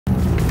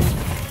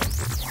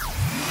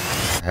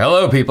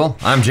Hello people,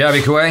 I'm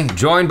Jaby Koay,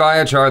 joined by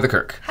Achara the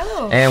KIRK.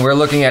 Hello. And we're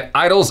looking at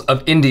Idols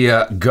of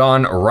India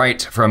Gone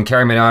Right from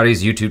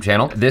CARRYMINATI's YouTube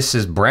channel. This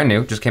is brand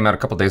new, just came out a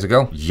couple days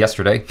ago,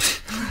 yesterday.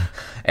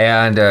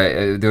 And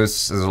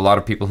there's a lot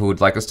of people who would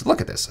like us to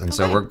look at this, and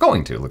so we're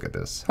going to look at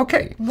this.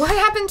 Okay. What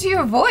happened to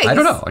your voice? I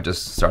don't know, I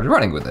just started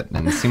running with it,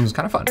 and it seems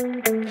kind of fun.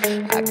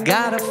 I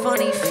got a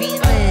funny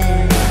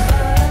feeling.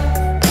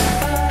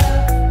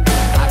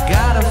 I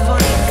got a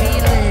funny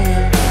feeling.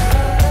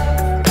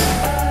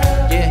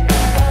 Yeah.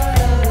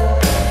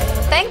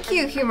 Thank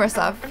you,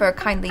 Humorsoft, for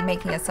kindly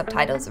making us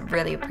subtitles.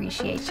 Really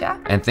appreciate ya.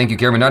 And thank you,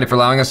 CARRYMINATI, for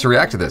allowing us to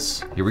react to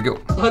this. Here we go.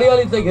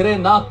 हरियाली से घिरे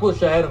नागपुर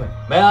शहर में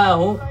मैं आया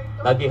हूँ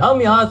ताकि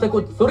हम यहाँ से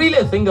कुछ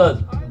सुरीले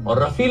सिंगर्स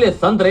और रसीले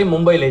संतरे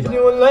मुंबई ले जाएं।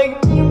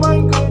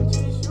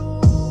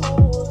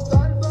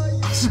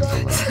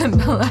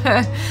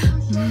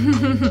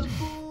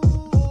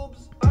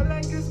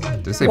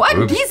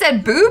 What? He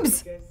said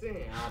boobs?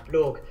 आप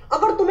लोग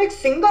अगर तुम एक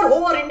सिंगर हो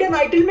और इंडियन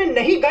आइडल में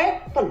नहीं गए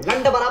तो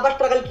लंड बराबर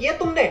स्ट्रगल किए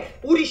तुमने।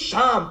 पूरी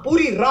शाम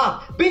पूरी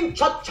रात बिन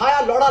छत छाया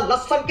लौड़ा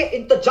लहसन के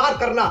इंतजार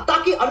करना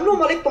ताकि अन्नू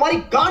मलिक तुम्हारी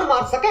गांड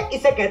मार सके,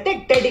 इसे कहते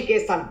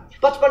डेडिकेशन।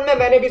 बचपन में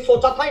मैंने भी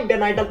सोचा था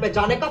इंडियन आइडल पे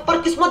जाने का,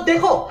 पर किस्मत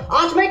देखो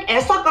आज मैं एक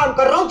ऐसा काम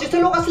कर रहा हूँ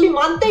जिसे लोग असली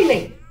मानते ही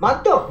नहीं।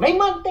 मानते हो? नहीं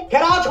मानते।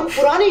 खैर आज हम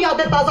पुरानी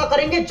यादें ताजा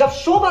करेंगे जब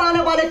शो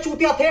बनाने वाले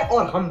चूतिया थे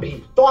और हम भी।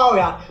 तो आओ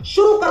यार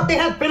शुरू करते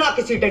हैं बिना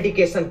किसी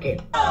डेडिकेशन के।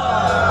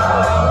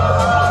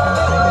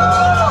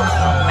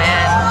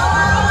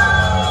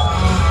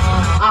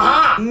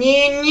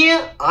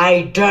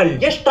 आइडल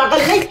ये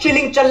स्ट्रगल नहीं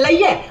चिलिंग चल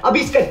रही है। अब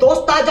इसके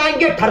दोस्त आ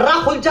जाएंगे,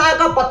 ठर्रा खुल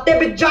जाएगा, पत्ते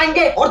बिछ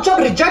जाएंगे और जब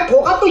रिजेक्ट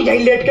होगा तो यही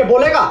लेट के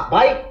बोलेगा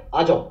भाई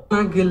आ जाओ।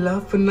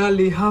 गिलाफ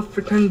नाली हाफ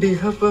ठंडी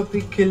हवा भी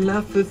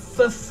खिलाफ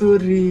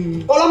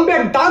ससुरी।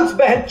 कोलंबियन डांस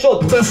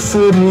बहनचोद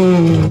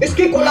ससुरी।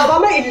 इसकी कोलाबा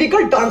में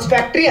इलीगल डांस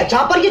फैक्ट्री है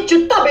जहाँ पर ये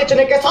चिट्टा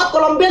बेचने के साथ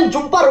कोलंबियन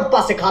जुम्पा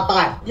रुप्पा सिखाता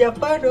है। या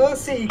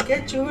पड़ोसी के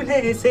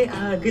चूल्हे से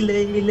आग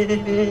ले ले।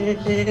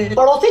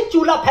 पड़ोसी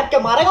चूल्हा फेंक के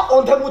मारेगा,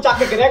 औंधे मुंह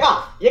जाके गिरेगा।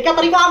 ये क्या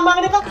तरीका आग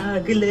मांगने का?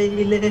 आग ले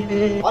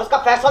ले। और इसका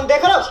फैशन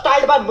देख रहे हो,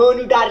 स्टाइल बाय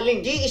मोनू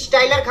डार्लिंग। जी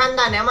स्टाइलर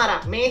खानदान है हमारा।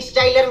 मैं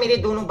स्टाइलर, मेरे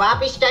दोनों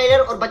बाप स्टाइलर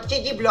और बच्चे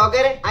जी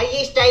ब्लॉगर है।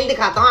 आइए स्टाइल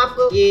दिखाता हूँ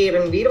आपको। ये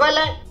रणवीर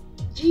वाला है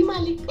जी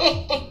मालिक।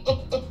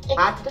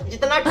 हाथ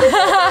जितना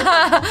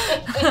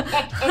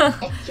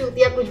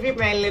चूतिया कुछ भी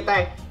पहन लेता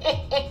है।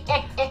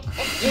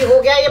 ये हो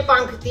गया ये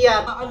पंखतिया।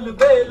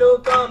 अलबेलो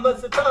का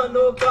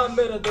मस्तानों का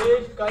मेरे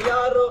देश का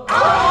यारो,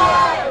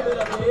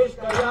 मेरा देश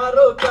का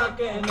यारो क्या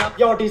कहना।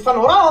 ये ऑडिशन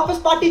हो रहा है, ऑफिस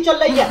पार्टी चल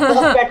रही है,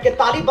 बॉस बैठ के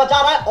ताली बजा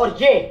रहा है और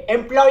ये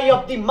एम्प्लॉय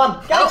ऑफ द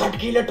मंथ क्या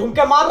झटकीले ढूंढ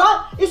के मार रहा है।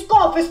 इसका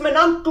ऑफिस में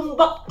नाम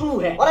टुम्बकटू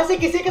है और ऐसे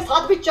किसी के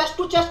साथ भी चेस्ट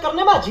टू चेस्ट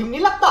करने में अजीब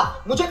नहीं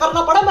लगता। मुझे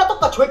करना पड़े मैं तो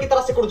कछुए की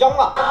तरह सिकुड़ जाऊंगा।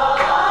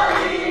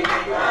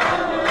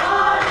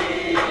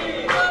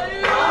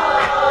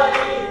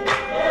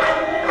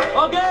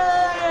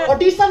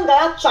 ऑडिशन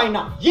गया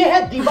चाइना। ये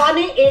है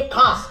दीवाने एक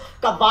खास।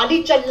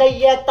 कव्वाली चल रही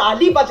है,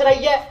 ताली बज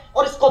रही है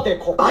और इसको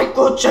देखो। भाई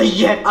को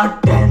चाहिए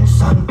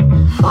अटेंशन,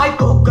 भाई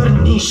को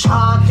करनी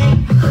शादी,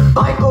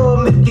 भाई को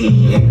मिलती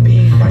एक भी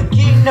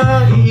लड़की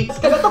नहीं।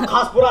 इसके लिए तो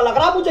खास बुरा लग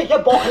रहा है मुझे। ये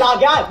बौखला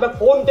गया है। मैं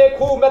फोन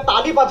देखूं, मैं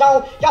ताली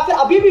बजाऊं या फिर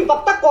अभी भी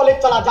वक्त तक कॉलेज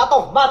चला जाता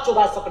हूँ। मैं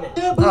चुरा सपने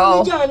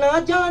जाना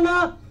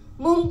जाना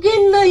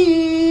मुमकिन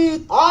नहीं।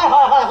 हाय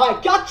हाय हाय हाय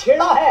क्या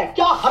छेड़ा है,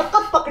 क्या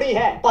हरकत पकड़ी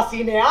है।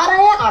 पसीने आ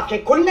रहे हैं,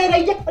 आंखें खुल नहीं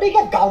रही है। अरे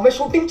क्या गांव में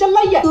शूटिंग चल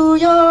रही है। तू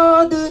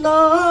याद ना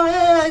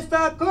है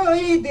ऐसा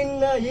कोई दिन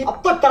नहीं।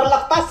 अब तो डर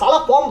लगता है साला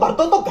फॉर्म भर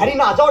दो तो घर ही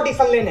ना आ जाओ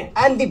ऑडिशन लेने।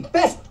 एंड द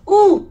बेस्ट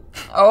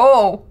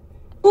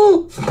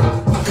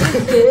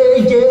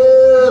ये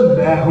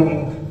मैं हूँ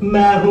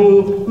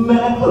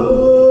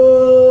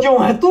क्यों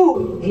है तू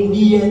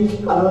इंडियन।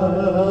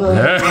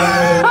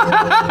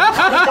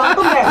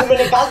 तो मैं हूँ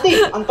मैंने निकाल दी,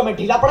 अंत में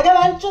ढीला पड़ गया।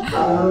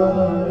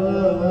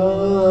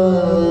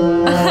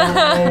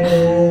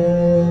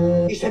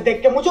 इसे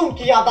देख के मुझे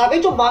उनकी याद आ गई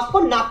जो मास्क को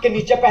नाक के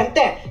नीचे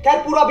पहनते हैं। खैर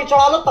पूरा भी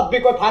चढ़ा लो तब भी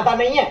कोई फायदा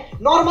नहीं है।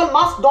 नॉर्मल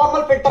मास्क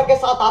नॉर्मल फिल्टर के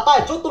साथ आता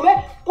है जो तुम्हें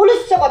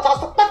पुलिस से बचा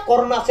सकता है,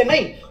 कोरोना से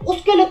नहीं।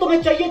 उसके लिए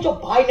तुम्हें चाहिए जो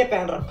भाई ने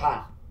पहन रखा है,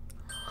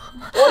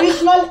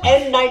 ओरिजिनल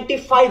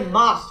N95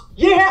 मास्क।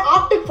 ये है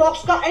आर्टिक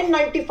फॉक्स का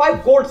N95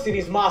 गोल्ड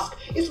सीरीज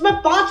मास्क। इसमें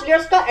 5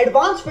 लेयर्स का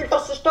एडवांस फिल्टर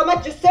सिस्टम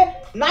है जिससे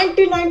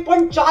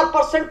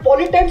 99.4%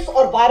 पॉलिटेंट्स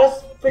और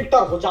वायरस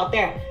फिल्टर हो जाते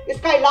हैं।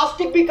 इसका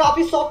इलास्टिक भी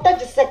काफी सॉफ्ट है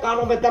जिससे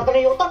कानों में दर्द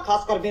नहीं होता,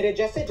 खासकर मेरे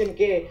जैसे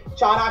जिनके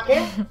 4 आंखें।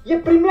 ये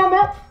प्रीमियम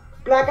है,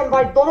 ब्लैक एंड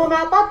व्हाइट दोनों में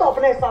आता है तो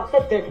अपने हिसाब से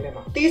देख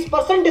लेना।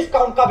 30%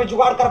 डिस्काउंट का भी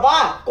जुगाड़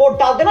करवाया। कोड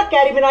डाल देना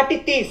CARRYMINATI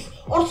 30।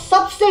 और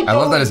सबसे I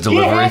love that his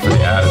delivery for the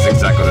ad is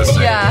exactly the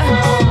same. Yeah.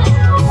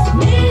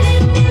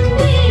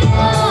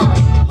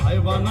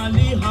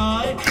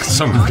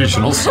 Some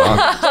regional song.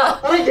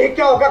 अरे ये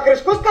क्या होगा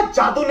क्रिस्को, इसका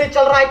जादू नहीं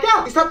चल रहा है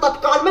क्या? इसे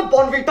तत्काल में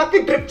बॉर्नवीटा की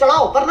ड्रिप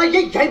चढ़ाओ वरना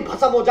ये यहीं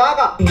भस्म हो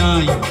जाएगा।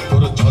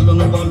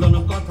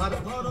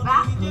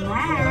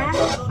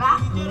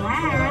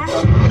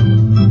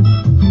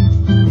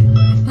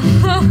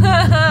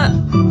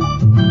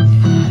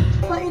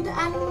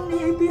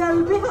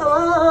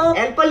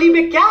 एलपली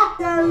में क्या?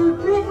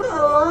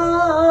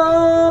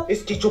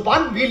 इसकी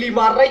जुबान वीली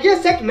मार रही है,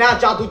 इसे एक नया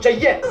जादू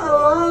चाहिए।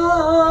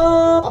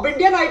 अब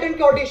इंडियन आइडल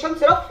के ऑडिशन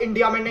सिर्फ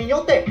इंडिया में नहीं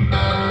होते।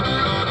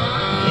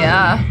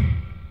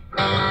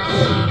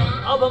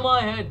 अब हम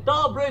आए हैं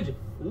टॉप ब्रिज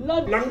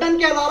लंदन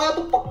के अलावा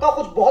तो पक्का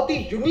कुछ बहुत ही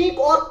यूनिक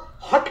और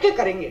हटके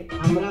करेंगे।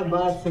 हमारा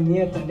बात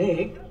सुनिए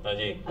तनेक।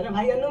 जी। अरे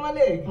भाई अन्नू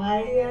मालिक,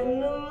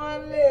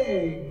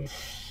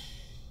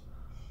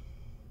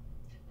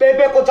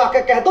 बेबे को जाके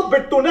कह दो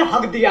बिट्टू ने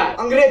हक दिया है।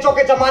 अंग्रेजों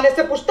के जमाने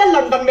से पुश्ते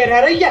लंदन में रह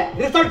रही है।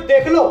 रिजल्ट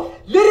देख लो,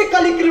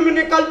 लिरिकली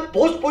क्रिमिनल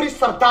भोजपुरी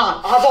सरदार।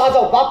 आ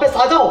जाओ वापस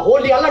आ जाओ, हो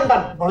लिया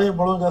लंदन। बड़े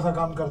बड़ों जैसा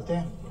काम करते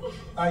हैं।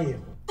 आइए।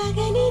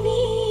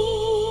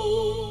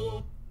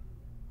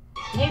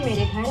 ये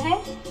मेरे घर है,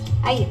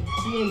 आइए।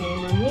 ये मेरी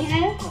मम्मी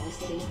है,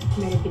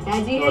 मेरे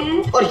पिताजी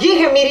हैं, और ये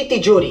है मेरी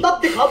तिजोरी। तब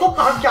दिखा दो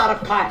कहाँ क्या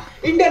रखा है।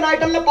 इंडियन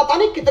आइडल ने पता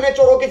नहीं कितने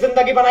चोरों की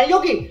जिंदगी बनाई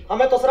होगी,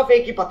 हमें तो सिर्फ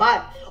एक ही पता है।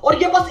 और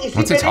ये बस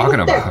इसी पे नहीं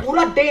रुकते,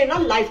 पूरा डे ना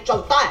लाइफ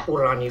चलता है।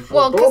 पुरानी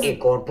फोटो,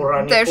 एक और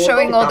पुरानी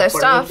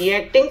फोटो, की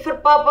एक्टिंग, फिर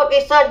पापा के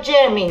साथ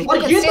जैमिंग। और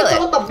ये तो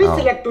चलो तब भी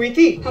सिलेक्ट हुई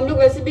थी। हम लोग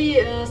वैसे भी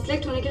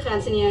सिलेक्ट होने के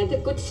ख्याल से नहीं आए थे।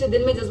 कुछ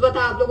दिल में जज्बा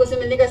था आप लोगों से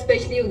मिलने का,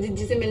 स्पेशली अभिजीत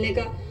जी से मिलने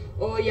का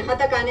और यहाँ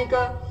तक आने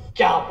का।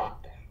 क्या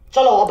बात है,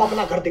 चलो अब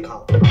अपना घर दिखाओ।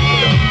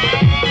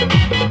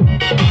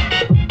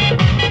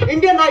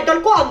 इंडियन आइडल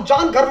को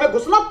अनजान घर में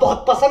घुसना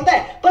बहुत पसंद है,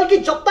 बल्कि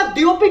जब तक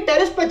डीओपी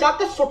टेरेस पे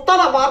जाकर सुट्टा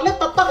ना मार ले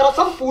तब तक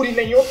रस्म पूरी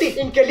नहीं होती।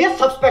 इनके लिए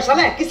सब स्पेशल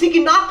है। किसी की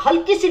नाक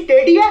हल्की सी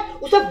टेढ़ी है,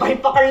 उसे वहीं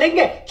पकड़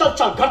लेंगे। चल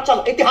घर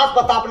चल, इतिहास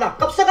बता अपना।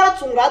 कब से गलत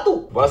सुन रहा है तू?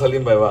 वाह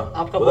सलीम भाई वाह,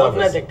 आपका बहुत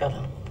मैं देखता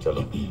था।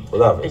 चलो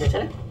खुदा हाफिज़। ठीक है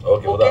चले।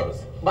 ओके खुदा हाफिज़।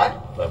 Bye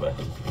bye.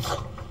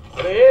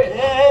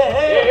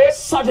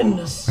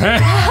 Suddenness.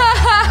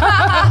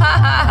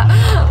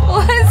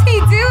 What is he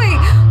doing?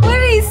 What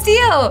did he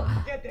steal?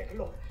 ये देख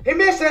लो,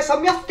 हिमेश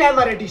रेशमिया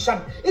स्कैमर एडिशन।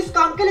 इस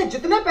काम के लिए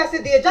जितने पैसे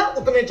दिए जाए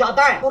उतने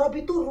ज्यादा है। और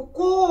अभी तो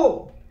रुको,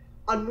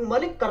 अन्नू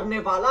मलिक करने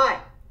वाला है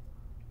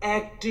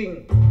एक्टिंग।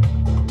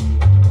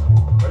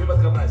 कभी मत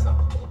करना ऐसा,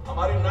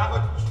 हमारी नाक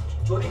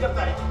को चोरी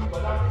करता है।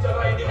 मजाक चल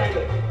रहा है इंडियन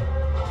आइडल।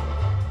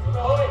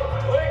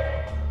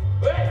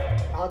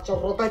 चल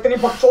रहा था इतनी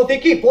बकचोदी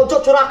की, वो जो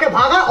चुरा के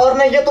भागा और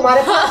नहीं ये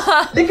तुम्हारे पास।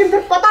 लेकिन फिर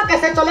पता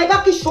कैसे चलेगा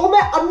कि शो में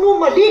अन्नू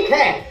मलिक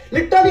है?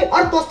 लिटरली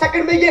हर 2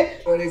 सेकंड में ये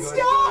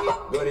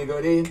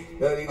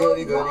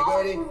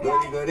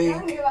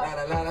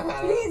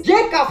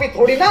ये काफी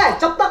थोड़ी ना है।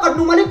 जब तक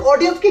अन्नू मलिक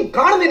ऑडियंस की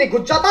गांड में नहीं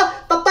घुस जाता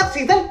तब तक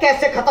सीजन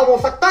कैसे खत्म हो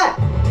सकता है?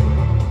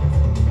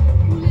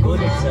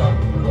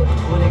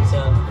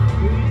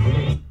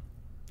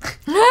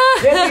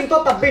 ये सीन तो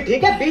तब भी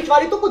ठीक है, बीच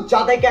वाली तो कुछ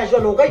ज्यादा ही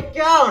कैजुअल हो गई।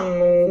 क्या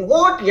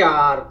व्हाट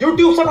यार,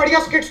 यूट्यूब से बढ़िया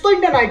स्किट्स तो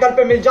इंडियन आइडल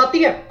पे मिल जाती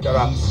है।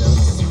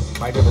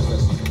 Mind your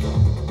business.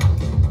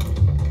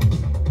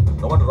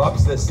 No one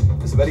robs this.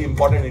 This is very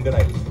important Indian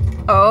Idol.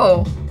 Oh.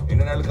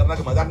 Indian Idol करना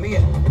कोई मजाक नहीं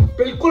है।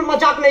 बिल्कुल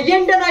मजाक नहीं है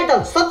इंडियन आइडल,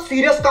 सब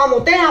सीरियस काम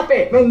होते हैं यहाँ पे।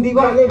 मेहंदी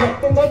वाले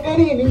वक्त न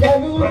करी निगाह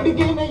उड़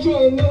के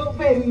नशे नो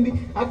पेंदी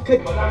अख।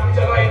 मजाक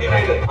चल रहा है Indian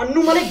idol.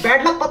 Annu Malik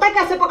bad luck पता है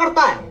कैसे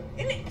पकड़ता है?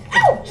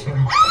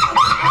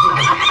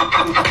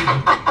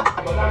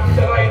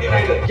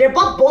 ये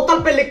बात बोतल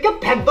पे लिख के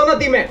फेंक दो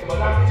नदी में।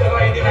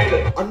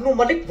 अन्नू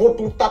मलिक वो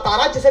टूटता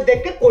तारा जिसे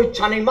देख के कोई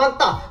इच्छा नहीं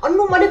मांगता।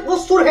 अन्नू मलिक वो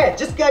सुर है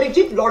जिसके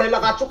अभिजीत लौड़े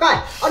लगा चुका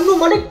है। अन्नू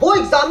मलिक वो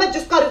एग्जाम है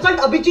जिसका रिजल्ट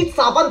अभिजीत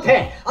सावंत है।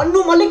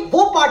 अन्नू मलिक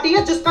वो पार्टी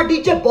है जिसका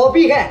डीजे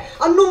बॉबी है।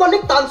 अन्नू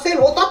मलिक तानसेन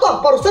होता तो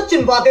अकबर उसे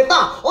चिनवा देता,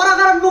 और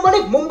अगर अन्नू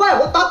मलिक मुंबई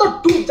होता तो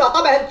डूब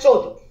जाता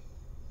बहनचोद।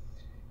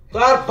 तो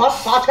यार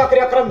बस आज का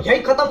क्रियाक्रम यही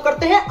खत्म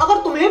करते हैं। अगर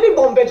तुम्हें भी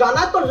बॉम्बे जाना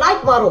है तो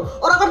लाइक मारो,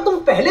 और अगर तुम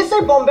पहले से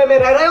बॉम्बे में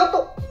रह रहे हो तो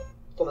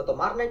तुम्हें तो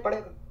मारना ही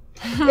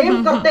पड़ेगा।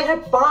 एम करते हैं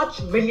 5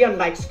 मिलियन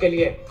लाइक्स के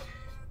लिए।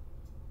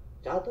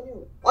 क्या तो नहीं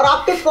होगा। और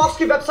आपके फॉक्स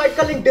की वेबसाइट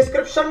का लिंक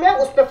डिस्क्रिप्शन में,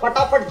 उस पर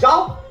फटाफट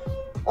जाओ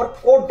और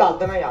कोड डाल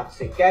देना याद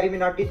से,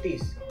 कैरीमिनाटी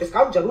 30।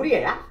 डिस्काउंट जरूरी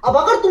है यार। अब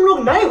अगर तुम लोग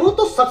नए हो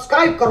तो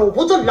सब्सक्राइब करो,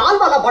 वो जो लाल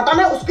वाला बटन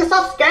है उसके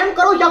साथ स्कैम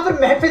करो या फिर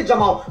महफिल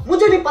जमाओ,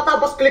 मुझे नहीं पता,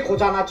 बस क्लिक हो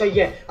जाना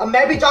चाहिए। अब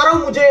मैं भी जा रहा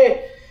हूं, मुझे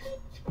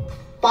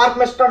पार्क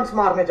में स्टंट्स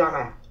मारने जाना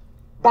है।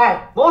 Bye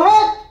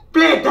Mohit,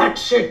 play that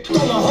shit.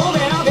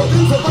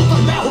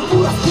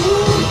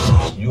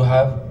 You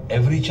have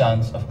every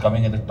chance of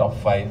coming in the top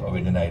 5 of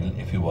Indian Idol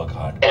if you work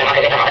hard.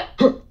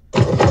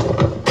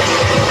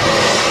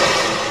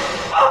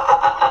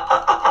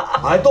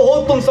 आए तो हो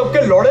तुम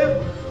सबके लोड़े,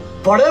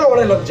 बड़े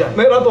लोड़े लग जाए।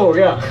 मेरा तो हो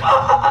गया।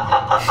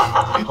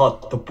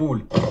 हाथ तो pool.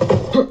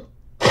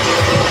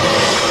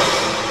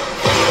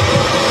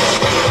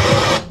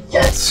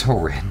 So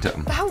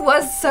random. That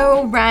was so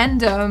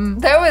random.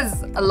 There was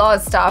a lot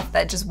of stuff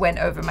that just went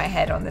over my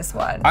head on this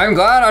one. I'm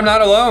glad I'm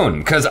not alone,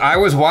 because I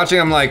was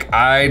watching, I'm like,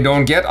 I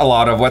don't get a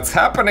lot of what's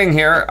happening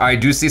here. I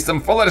do see some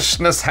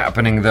foolishness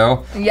happening though.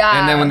 Yeah.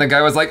 And then when the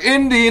guy was like,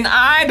 Indian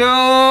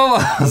Idol,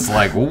 I was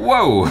like,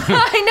 whoa.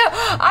 I know,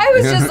 I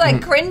was just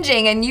like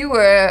cringing and you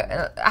were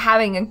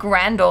having a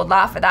grand old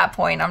laugh at that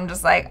point. I'm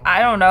just like, I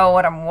don't know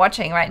what I'm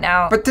watching right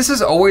now. But this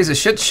is always a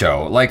shit show.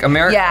 Like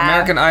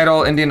American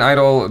Idol, Indian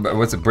Idol,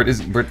 what's it,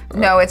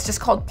 No, it's just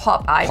called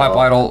Pop Idol. Pop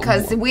Idol.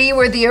 Because we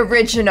were the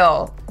original.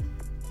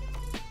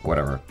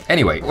 whatever.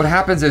 Anyway, what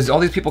happens is all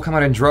these people come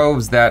out in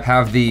droves that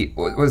have the,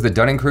 what is the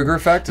Dunning-Kruger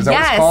effect? Is that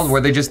what it's called?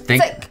 Where they just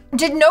think. It's like,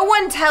 did no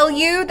one tell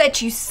you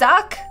that you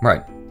suck?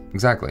 Right.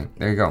 Exactly.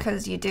 There you go.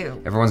 Because you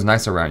do. Everyone's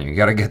nice around you. You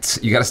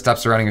gotta stop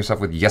surrounding yourself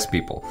with yes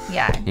people.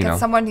 Yeah. Get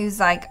someone who's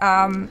like,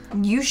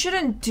 you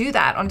shouldn't do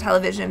that on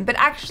television, but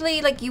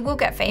actually, like, you will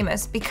get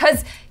famous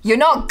because you're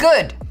not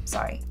good.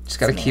 Sorry.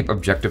 Just gotta keep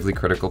objectively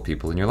critical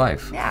people in your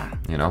life. Yeah.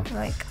 You know?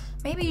 Like,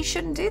 maybe you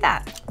shouldn't do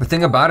that. The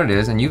thing about it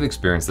is, and you've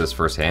experienced this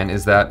firsthand,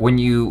 is that when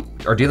you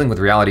are dealing with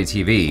reality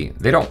TV,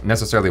 they don't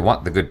necessarily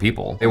want the good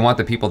people. They want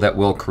the people that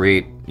will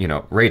create,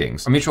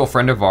 ratings. A mutual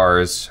friend of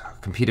ours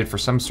competed for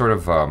some sort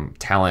of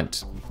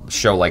talent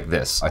show like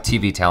this, a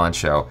TV talent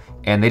show,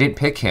 and they didn't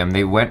pick him.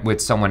 They went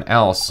with someone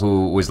else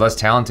who was less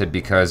talented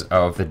because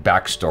of the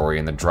backstory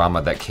and the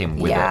drama that came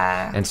with it.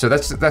 And so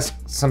that's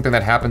something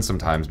that happens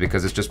sometimes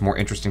because it's just more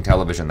interesting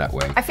television that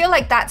way. I feel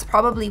like that's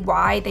probably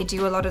why they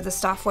do a lot of the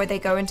stuff where they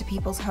go into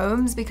people's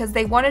homes, because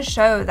they want to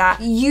show that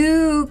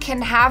you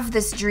can have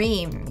this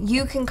dream.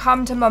 You can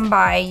come to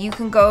Mumbai, you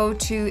can go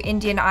to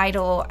Indian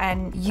Idol,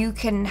 and you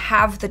can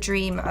have the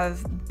dream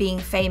of being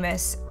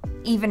famous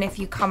even if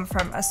you come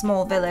from a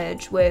small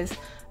village with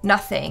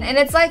nothing. And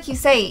it's like you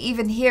say,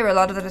 even here a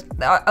lot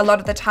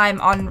of the time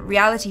on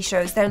reality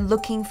shows, they're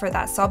looking for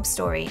that sob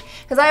story.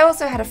 Because I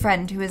also had a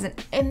friend who is an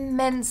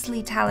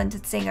immensely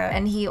talented singer,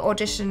 and he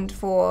auditioned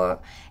for,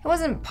 it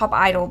wasn't Pop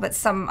Idol, but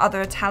some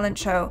other talent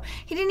show.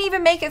 He didn't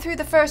even make it through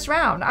the first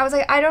round. I was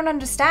like, I don't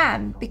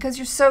understand, because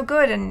you're so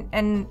good.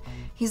 And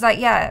he's like,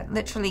 yeah,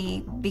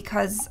 literally,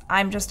 because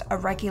I'm just a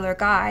regular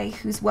guy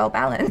who's well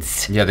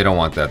balanced. Yeah, they don't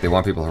want that. They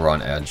want people who are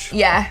on edge.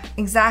 Yeah,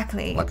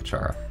 exactly. Like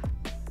Achara.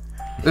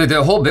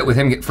 The whole bit with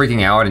him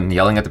freaking out and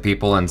yelling at the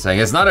people and saying,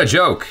 it's not a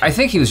joke. I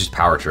think he was just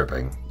power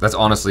tripping. That's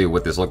honestly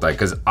what this looked like,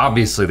 because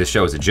obviously the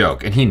show is a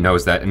joke, and he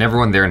knows that, and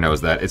everyone there knows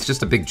that. It's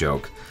just a big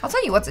joke. I'll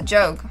tell you what's a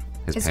joke.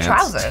 His pants.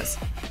 Trousers.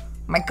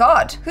 My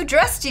God, who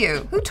dressed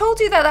you? Who told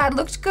you that that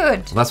looked good?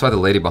 Well, that's why the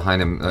lady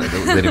behind him, the lady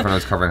in front of him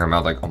was covering her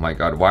mouth like, oh my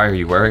God, why are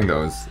you wearing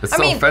those? It's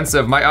so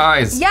offensive, my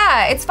eyes.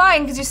 Yeah, it's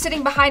fine because you're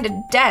sitting behind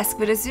a desk,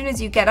 but as soon as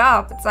you get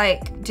up, it's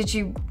like, did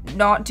you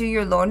not do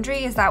your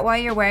laundry? Is that why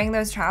you're wearing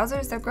those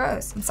trousers? They're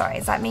gross. I'm sorry,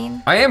 is that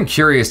mean? I am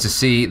curious to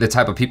see the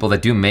type of people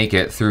that do make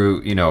it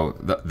through,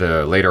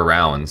 the later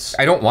rounds.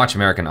 I don't watch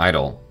American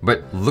Idol,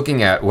 but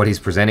looking at what he's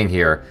presenting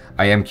here,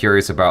 I am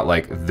curious about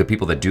like the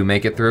people that do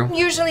make it through.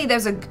 Usually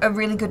there's a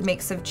really good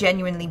mix of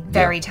genuinely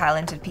very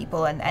talented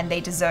people, and they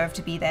deserve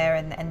to be there,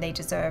 and they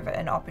deserve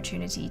an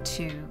opportunity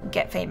to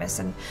get famous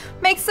and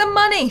make some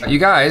money. You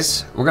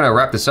guys, we're gonna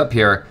wrap this up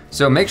here.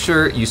 So make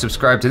sure you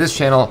subscribe to this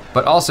channel,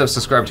 but also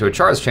subscribe to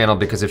Achara's channel,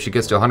 because if she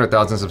gets to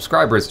 100,000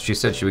 subscribers, she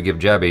said she would give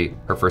Jaby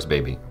her first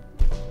baby.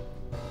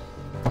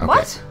 Okay.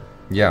 What?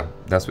 Yeah,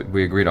 that's what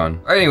we agreed on.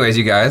 Anyways,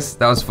 you guys,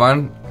 that was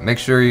fun. Make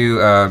sure you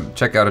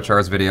check out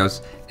Achara's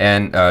videos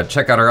and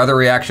check out our other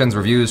reactions,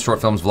 reviews,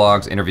 short films,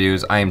 vlogs,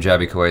 interviews. I am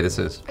Jaby Koay. This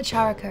is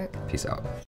Achara KIRK. Peace out.